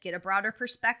office. Get a broader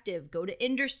perspective. Go to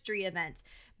industry events.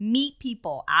 Meet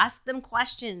people. Ask them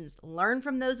questions. Learn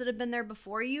from those that have been there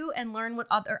before you and learn what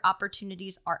other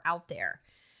opportunities are out there.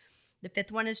 The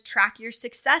 5th one is track your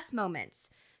success moments.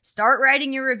 Start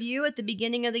writing your review at the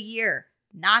beginning of the year,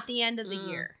 not the end of the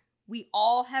year. We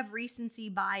all have recency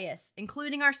bias,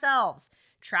 including ourselves.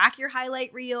 Track your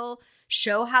highlight reel.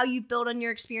 Show how you've built on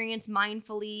your experience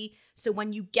mindfully. So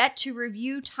when you get to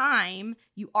review time,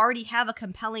 you already have a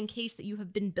compelling case that you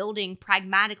have been building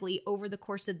pragmatically over the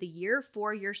course of the year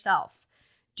for yourself.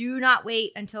 Do not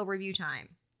wait until review time.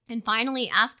 And finally,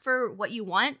 ask for what you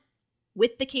want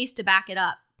with the case to back it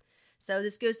up. So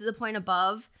this goes to the point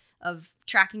above of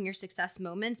tracking your success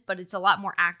moments, but it's a lot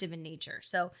more active in nature.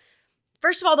 So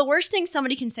first of all, the worst thing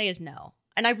somebody can say is no.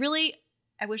 And I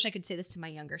wish I could say this to my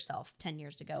younger self 10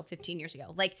 years ago, 15 years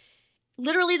ago. Like,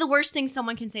 literally the worst thing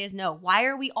someone can say is no. Why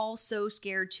are we all so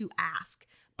scared to ask?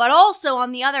 But also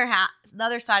on the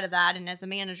other side of that, and as a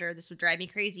manager, this would drive me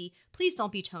crazy, please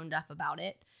don't be tone deaf about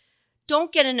it.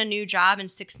 Don't get in a new job and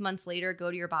 6 months later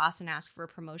go to your boss and ask for a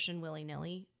promotion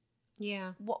willy-nilly.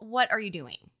 Yeah. What are you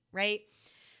doing, right?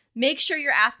 Make sure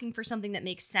you're asking for something that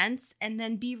makes sense and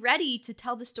then be ready to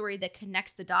tell the story that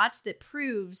connects the dots, that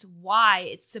proves why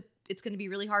it's going to be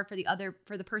really hard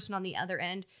for the person on the other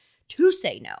end to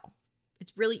say no.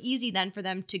 It's really easy then for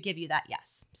them to give you that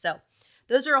yes. So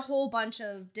those are a whole bunch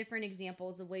of different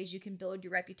examples of ways you can build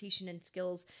your reputation and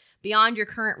skills beyond your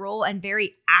current role and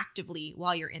very actively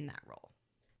while you're in that role.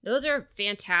 Those are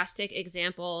fantastic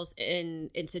examples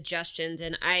and suggestions,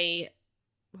 and I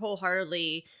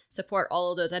wholeheartedly support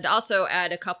all of those. I'd also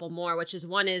add a couple more, which is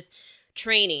one is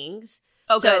trainings.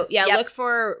 Oh, so, good. yeah, Yep. Look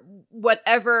for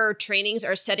whatever trainings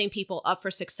are setting people up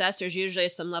for success. There's usually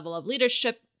some level of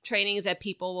leadership trainings that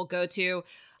people will go to,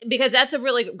 because that's a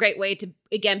really great way to,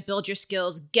 again, build your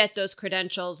skills, get those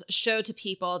credentials, show to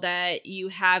people that you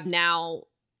have now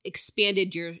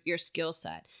expanded your skill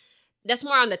set. That's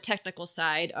more on the technical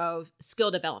side of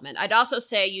skill development. I'd also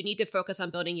say you need to focus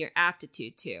on building your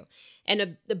aptitude too.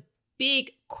 And the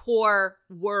big core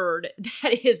word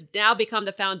that has now become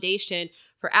the foundation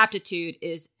for aptitude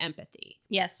is empathy.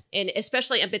 Yes. And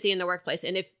especially empathy in the workplace.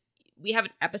 And if we have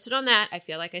an episode on that, I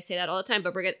feel like I say that all the time,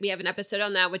 but we have an episode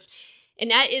on that,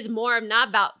 and that is more not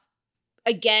about,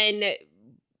 again,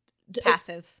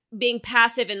 being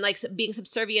passive and like being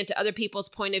subservient to other people's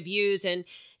point of views and,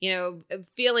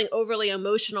 feeling overly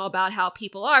emotional about how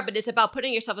people are. But it's about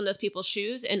putting yourself in those people's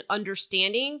shoes and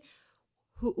understanding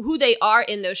who they are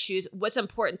in those shoes, what's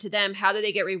important to them, how do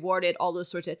they get rewarded, all those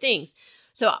sorts of things.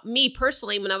 So me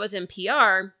personally, when I was in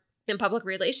PR and public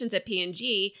relations at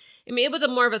P&G, it was a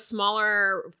more of a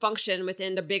smaller function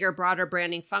within the bigger, broader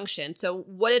branding function. So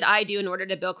what did I do in order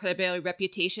to build credibility,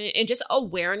 reputation, and just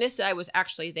awareness that I was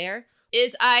actually there?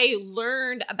 Is I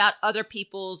learned about other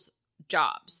people's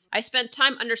jobs. I spent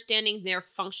time understanding their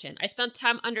function. I spent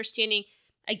time understanding,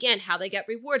 again, how they get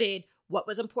rewarded, what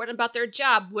was important about their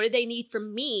job, what did they need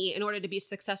from me in order to be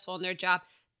successful in their job.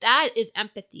 That is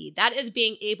empathy. That is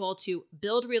being able to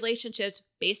build relationships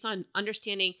based on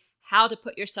understanding how to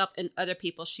put yourself in other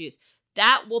people's shoes.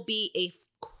 That will be a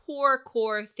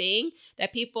core thing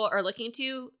that people are looking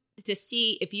to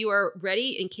see if you are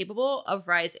ready and capable of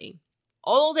rising.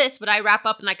 All of this, when I wrap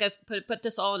up and I could put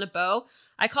this all in a bow,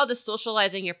 I call this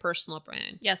socializing your personal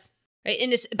brand. Yes. Right?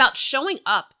 And it's about showing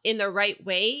up in the right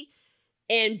way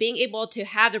and being able to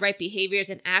have the right behaviors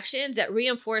and actions that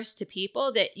reinforce to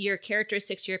people that your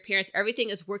characteristics, your appearance, everything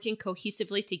is working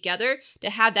cohesively together to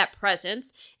have that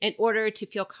presence in order to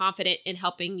feel confident in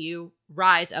helping you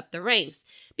rise up the ranks.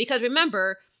 Because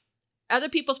remember, other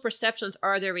people's perceptions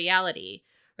are their reality,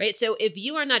 right? So if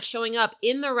you are not showing up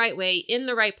in the right way, in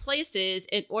the right places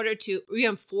in order to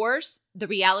reinforce the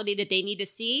reality that they need to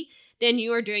see, then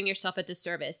you are doing yourself a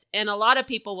disservice. And a lot of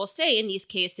people will say in these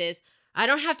cases, I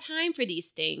don't have time for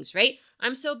these things, right?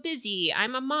 I'm so busy.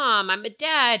 I'm a mom. I'm a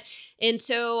dad. And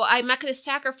so I'm not going to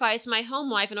sacrifice my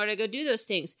home life in order to go do those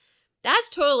things. That's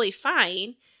totally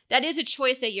fine. That is a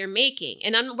choice that you're making.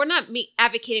 And we're not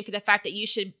advocating for the fact that you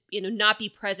should, not be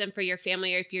present for your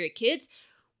family or for your kids.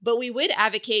 But we would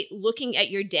advocate looking at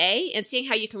your day and seeing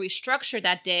how you can restructure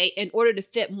that day in order to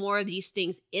fit more of these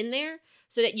things in there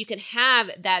so that you can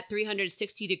have that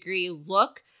 360-degree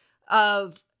look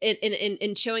of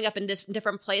in showing up in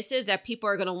different places that people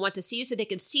are going to want to see you so they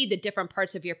can see the different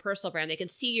parts of your personal brand. They can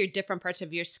see your different parts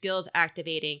of your skills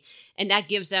activating. And that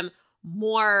gives them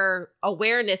more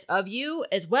awareness of you,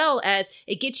 as well as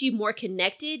it gets you more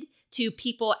connected to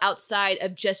people outside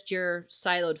of just your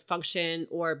siloed function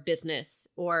or business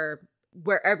or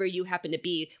wherever you happen to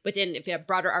be within, if you have a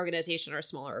broader organization or a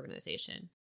smaller organization.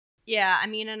 Yeah, I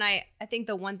mean, and I think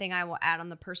the one thing I will add on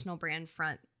the personal brand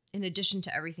front, in addition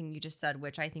to everything you just said,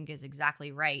 which I think is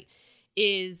exactly right,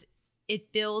 is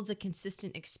it builds a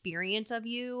consistent experience of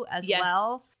you as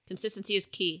well. Consistency is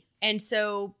key. And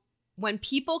so when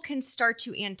people can start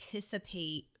to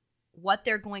anticipate what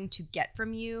they're going to get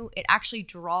from you, it actually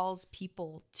draws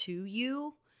people to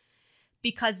you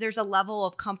because there's a level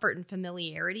of comfort and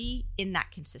familiarity in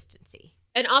that consistency.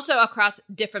 And also across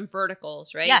different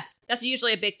verticals, right? Yes. That's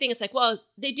usually a big thing. It's like, well,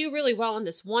 they do really well on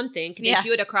this one thing. Can they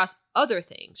do it across other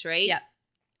things, right? Yeah.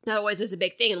 That always is a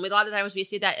big thing. And a lot of times we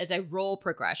see that as a role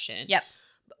progression. Yep.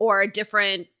 Or a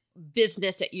different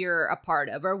business that you're a part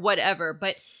of or whatever.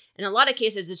 But in a lot of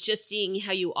cases, it's just seeing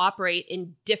how you operate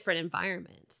in different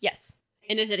environments. Yes.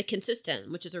 And is it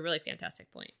consistent, which is a really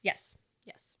fantastic point. Yes.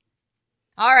 Yes.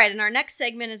 All right, and our next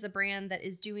segment is a brand that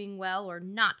is doing well or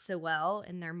not so well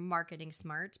in their marketing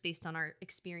smarts based on our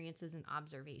experiences and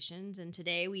observations. And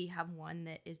today we have one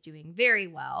that is doing very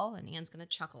well, and Anne's going to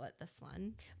chuckle at this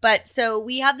one. But so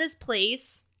we have this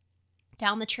place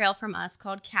down the trail from us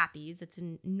called Cappy's. It's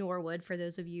in Norwood for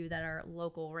those of you that are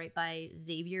local, right by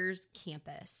Xavier's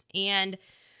campus. And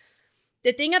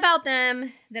the thing about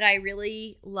them that I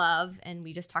really love, and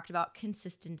we just talked about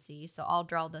consistency, so I'll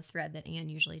draw the thread that Anne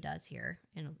usually does here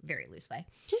in a very loose way.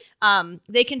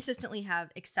 They consistently have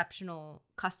exceptional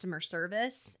customer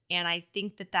service, and I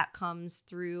think that comes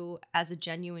through as a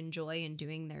genuine joy in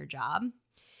doing their job.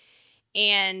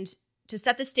 And to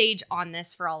set the stage on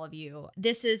this for all of you,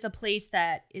 this is a place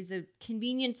that is a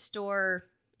convenience store,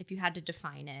 if you had to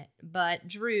define it. But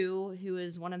Drew, who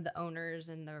is one of the owners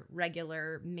and the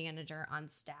regular manager on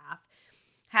staff,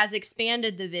 has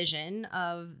expanded the vision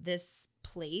of this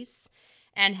place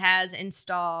and has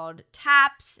installed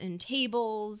taps and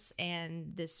tables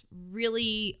and this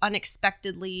really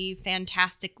unexpectedly,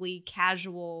 fantastically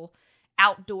casual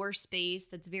outdoor space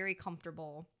that's very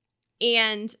comfortable.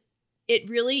 And it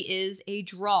really is a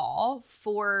draw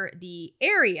for the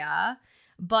area,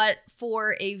 but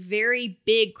for a very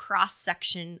big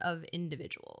cross-section of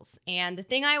individuals. And the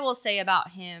thing I will say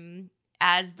about him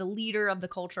as the leader of the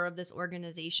culture of this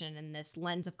organization and this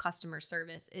lens of customer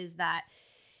service is that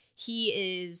he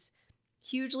is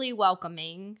hugely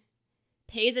welcoming,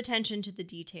 pays attention to the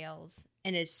details,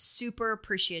 and is super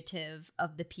appreciative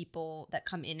of the people that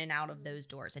come in and out of those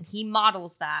doors. And he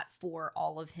models that for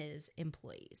all of his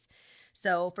employees.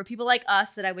 So for people like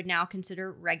us that I would now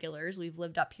consider regulars, we've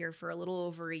lived up here for a little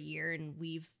over a year and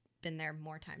we've been there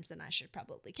more times than I should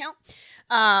probably count.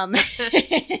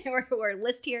 We're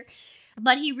list here.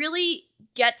 But he really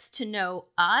gets to know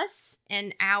us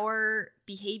and our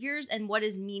behaviors and what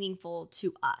is meaningful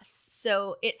to us.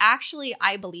 So it actually,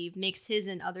 I believe, makes his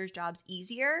and others' jobs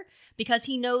easier because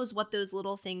he knows what those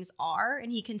little things are and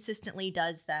he consistently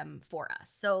does them for us.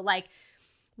 So like,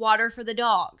 Water for the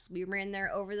dogs. We were in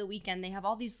there over the weekend. They have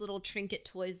all these little trinket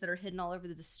toys that are hidden all over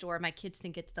the store. My kids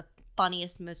think it's the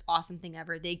funniest, most awesome thing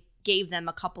ever. They gave them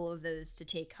a couple of those to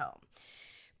take home.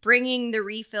 Bringing the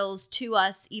refills to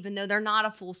us, even though they're not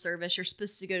a full service, you're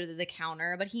supposed to go to the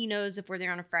counter, but he knows if we're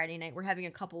there on a Friday night, we're having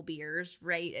a couple beers,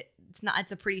 right?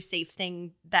 It's a pretty safe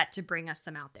thing that to bring us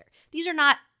some out there. These are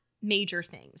not major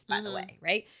things, by the way,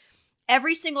 right?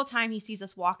 Every single time he sees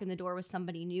us walk in the door with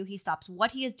somebody new, he stops what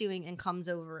he is doing and comes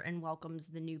over and welcomes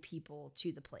the new people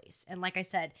to the place. And like I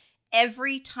said,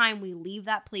 every time we leave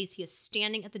that place, he is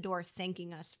standing at the door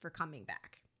thanking us for coming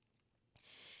back.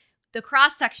 The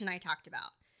cross section I talked about.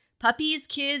 Puppies,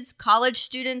 kids, college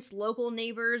students, local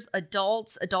neighbors,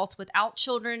 adults without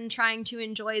children trying to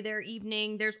enjoy their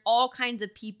evening. There's all kinds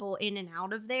of people in and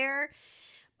out of there.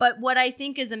 But what I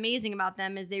think is amazing about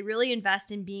them is they really invest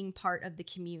in being part of the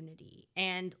community.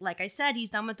 And like I said,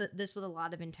 he's done this with a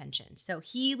lot of intention. So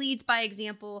he leads by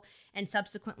example, and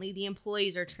subsequently the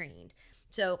employees are trained.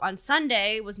 So on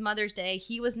Sunday was Mother's Day.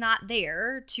 He was not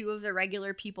there. Two of the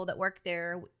regular people that work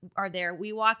there are there.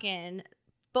 We walk in.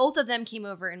 Both of them came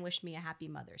over and wished me a happy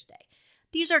Mother's Day.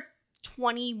 These are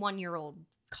 21-year-old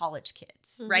college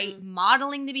kids, right?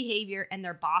 Modeling the behavior, and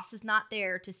their boss is not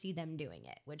there to see them doing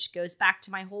it, which goes back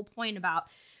to my whole point about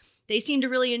they seem to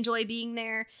really enjoy being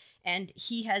there, and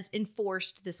he has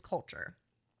enforced this culture.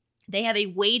 They have a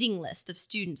waiting list of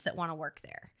students that want to work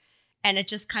there. And it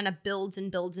just kind of builds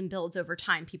and builds and builds over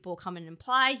time. People come in and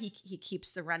apply. He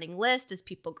keeps the running list. As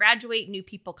people graduate, new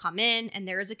people come in, and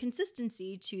there is a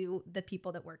consistency to the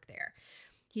people that work there.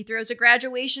 He throws a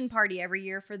graduation party every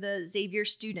year for the Xavier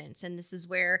students, and this is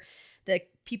where the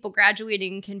people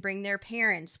graduating can bring their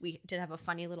parents. We did have a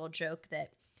funny little joke that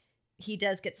he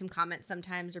does get some comments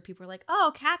sometimes where people are like,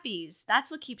 oh, Cappies, that's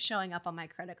what keeps showing up on my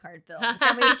credit card bill.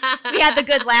 And we had the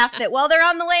good laugh that, well, they're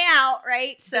on the way out,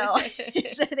 right? So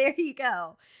there you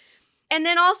go. And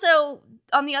then also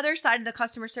on the other side of the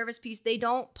customer service piece, they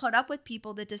don't put up with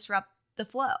people that disrupt the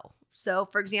flow. So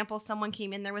for example, someone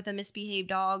came in there with a misbehaved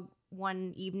dog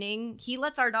one evening. He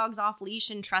lets our dogs off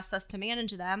leash and trusts us to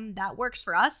manage them. That works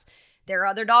for us. There are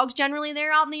other dogs generally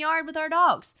there out in the yard with our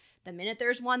dogs. The minute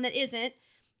there's one that isn't,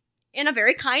 in a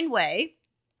very kind way,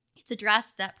 it's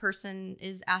addressed. That person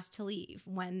is asked to leave.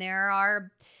 When there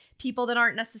are people that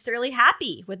aren't necessarily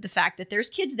happy with the fact that there's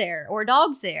kids there or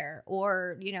dogs there,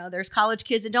 or, you know, there's college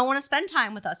kids that don't want to spend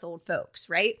time with us old folks,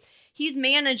 right? He's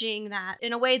managing that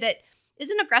in a way that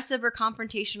isn't aggressive or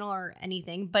confrontational or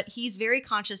anything, but he's very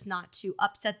conscious not to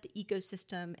upset the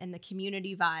ecosystem and the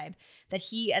community vibe that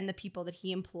he and the people that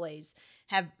he employs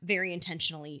have very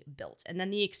intentionally built. And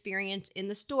then the experience in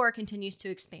the store continues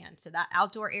to expand. So that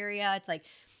outdoor area, it's like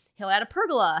he'll add a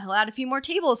pergola, he'll add a few more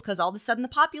tables because all of a sudden the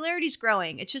popularity is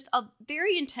growing. It's just a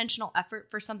very intentional effort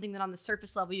for something that on the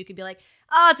surface level you could be like,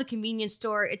 oh, it's a convenience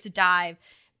store, it's a dive.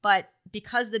 But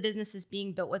because the business is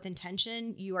being built with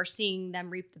intention, you are seeing them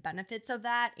reap the benefits of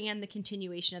that and the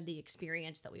continuation of the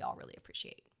experience that we all really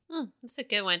appreciate. That's a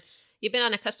good one. You've been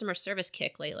on a customer service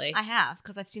kick lately. I have,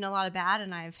 because I've seen a lot of bad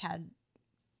and I've had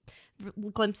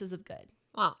glimpses of good.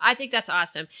 Well, I think that's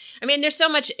awesome. I mean, there's so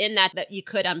much in that you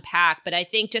could unpack, but I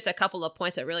think just a couple of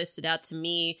points that really stood out to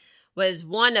me was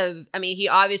he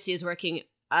obviously is working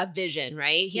a vision,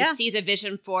 right? He sees a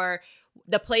vision for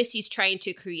the place he's trying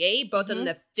to create, both in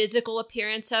the physical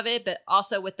appearance of it, but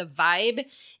also with the vibe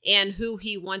and who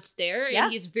he wants there. Yeah.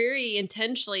 And he's very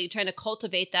intentionally trying to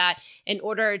cultivate that in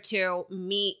order to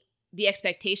meet the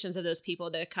expectations of those people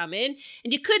that come in.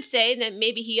 And you could say that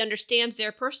maybe he understands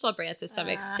their personal brands to some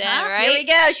extent, right? Here we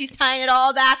go. She's tying it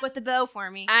all back with the bow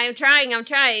for me. I'm trying.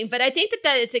 But I think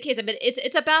that it's the case. But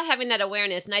it's about having that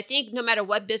awareness. And I think no matter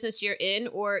what business you're in,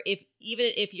 or even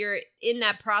if you're in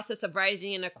that process of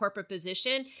rising in a corporate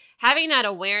position, having that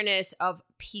awareness of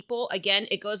people, again,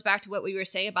 it goes back to what we were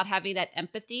saying about having that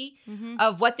empathy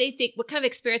of what they think, what kind of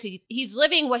experience he's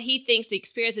living, what he thinks the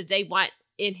experiences they want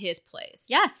in his place.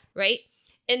 Yes. Right?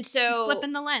 And so he's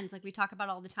flipping the lens like we talk about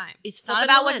all the time. It's not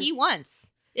about what he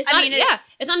wants. It's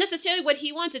not necessarily what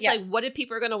he wants. It's like what do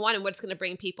people are going to want and what's going to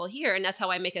bring people here. And that's how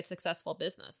I make a successful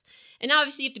business. And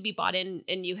obviously you have to be bought in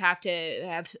and you have to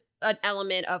have an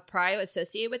element of pride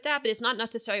associated with that, but it's not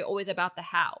necessarily always about the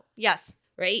how. Yes.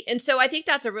 Right? And so I think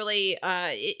that's a really,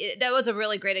 that was a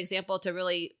really great example to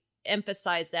really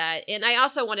emphasize that. And I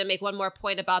also want to make one more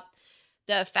point about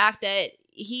the fact that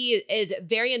he is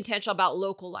very intentional about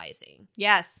localizing.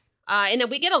 Yes. And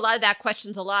we get a lot of that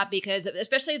questions a lot because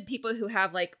especially people who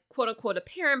have like quote unquote a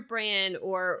parent brand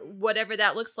or whatever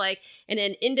that looks like, and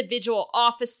then individual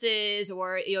offices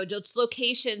or, just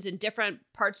locations in different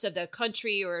parts of the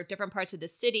country or different parts of the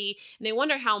city. And they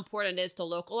wonder how important it is to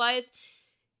localize.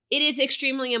 it is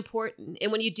extremely important.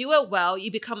 And when you do it well, you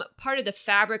become part of the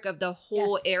fabric of the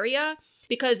whole area.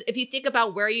 Because if you think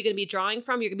about where you're going to be drawing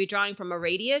from, you're going to be drawing from a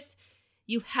radius.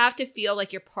 You have to feel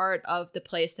like you're part of the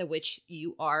place at which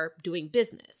you are doing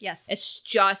business. Yes. It's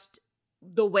just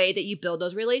the way that you build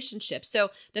those relationships. So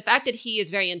the fact that he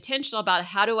is very intentional about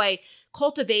how do I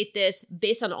cultivate this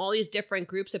based on all these different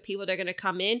groups of people that are going to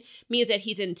come in means that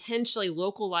he's intentionally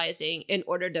localizing in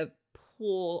order to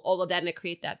pull all of that and to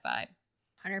create that vibe.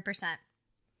 100%. I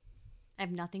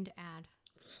have nothing to add.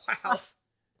 Wow.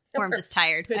 Or I'm just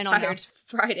tired. I don't know.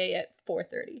 Friday at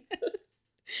 4:30.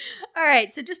 All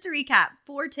right. So just to recap,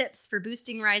 4 tips for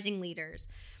boosting rising leaders.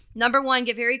 Number 1,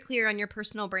 get very clear on your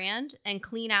personal brand and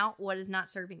clean out what is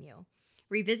not serving you.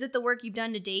 Revisit the work you've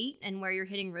done to date and where you're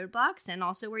hitting roadblocks and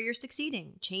also where you're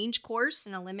succeeding. Change course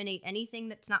and eliminate anything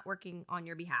that's not working on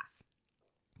your behalf.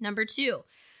 Number 2,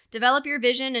 develop your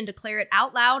vision and declare it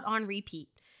out loud on repeat.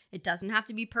 It doesn't have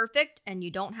to be perfect, and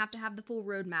you don't have to have the full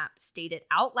roadmap. State it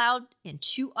out loud and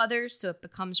to others so it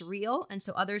becomes real and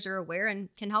so others are aware and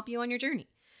can help you on your journey.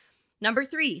 Number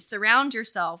 3, surround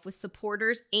yourself with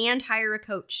supporters and hire a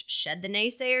coach. Shed the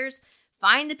naysayers.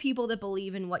 Find the people that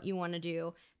believe in what you want to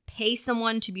do. Pay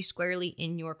someone to be squarely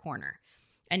in your corner.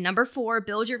 And number 4,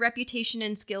 build your reputation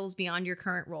and skills beyond your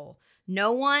current role.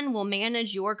 No one will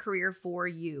manage your career for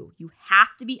you. You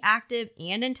have to be active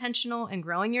and intentional in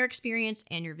growing your experience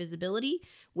and your visibility,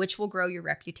 which will grow your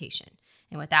reputation.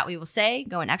 And with that, we will say,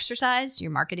 go and exercise your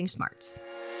marketing smarts.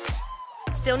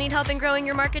 Still need help in growing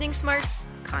your marketing smarts?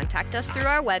 Contact us through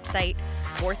our website,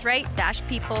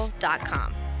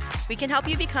 forthright-people.com. We can help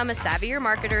you become a savvier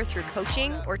marketer through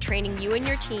coaching or training you and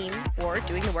your team or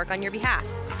doing the work on your behalf.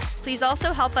 Please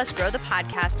also help us grow the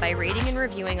podcast by rating and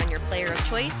reviewing on your player of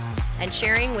choice and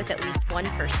sharing with at least one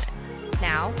person.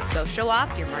 Now, go show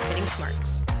off your marketing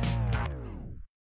smarts.